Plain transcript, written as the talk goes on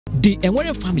The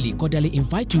Ewerem family cordially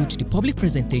invite you to the public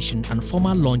presentation and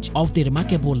formal launch of the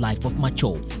remarkable life of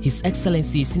Macho, His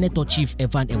Excellency Senator Chief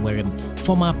Evan Ewerem,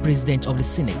 former President of the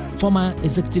Senate, former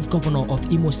Executive Governor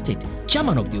of Imo State,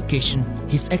 Chairman of the occasion,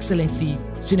 His Excellency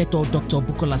Senator Dr.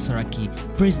 Bukola Saraki,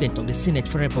 President of the Senate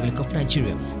Federal Republic of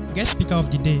Nigeria. Guest Speaker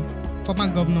of the Day,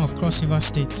 former Governor of Cross River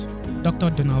State, Dr.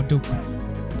 Donald Duke.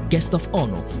 Guest of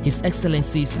honor, His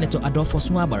Excellency Senator Adolphus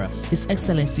Nwabara, His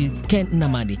Excellency Ken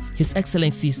Nnamani, His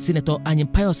Excellency Senator Anyim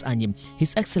Pius Anyim,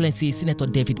 His Excellency Senator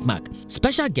David Mark.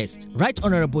 Special guest, Right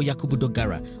Honorable Yakubu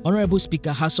Dogara, Honorable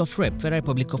Speaker House of Rep, Federal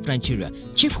Republic of Nigeria.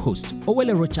 Chief host,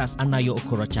 Owele Rochas Anayo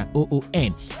Okorocha,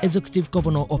 OON, Executive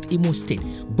Governor of Imo State.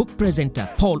 Book presenter,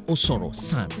 Paul Osoro,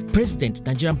 San. President,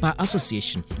 Nigerian Bar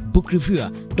Association. Book reviewer,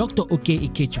 Dr. Oke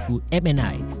Ikechukwu,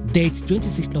 MNI. Date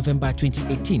 26 November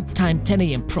 2018. Time 10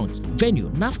 a.m. prompt. Venue,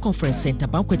 NAF Conference Center,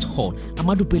 Banquet Hall,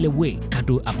 Amadu Bele Way,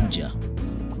 Kado, Abuja.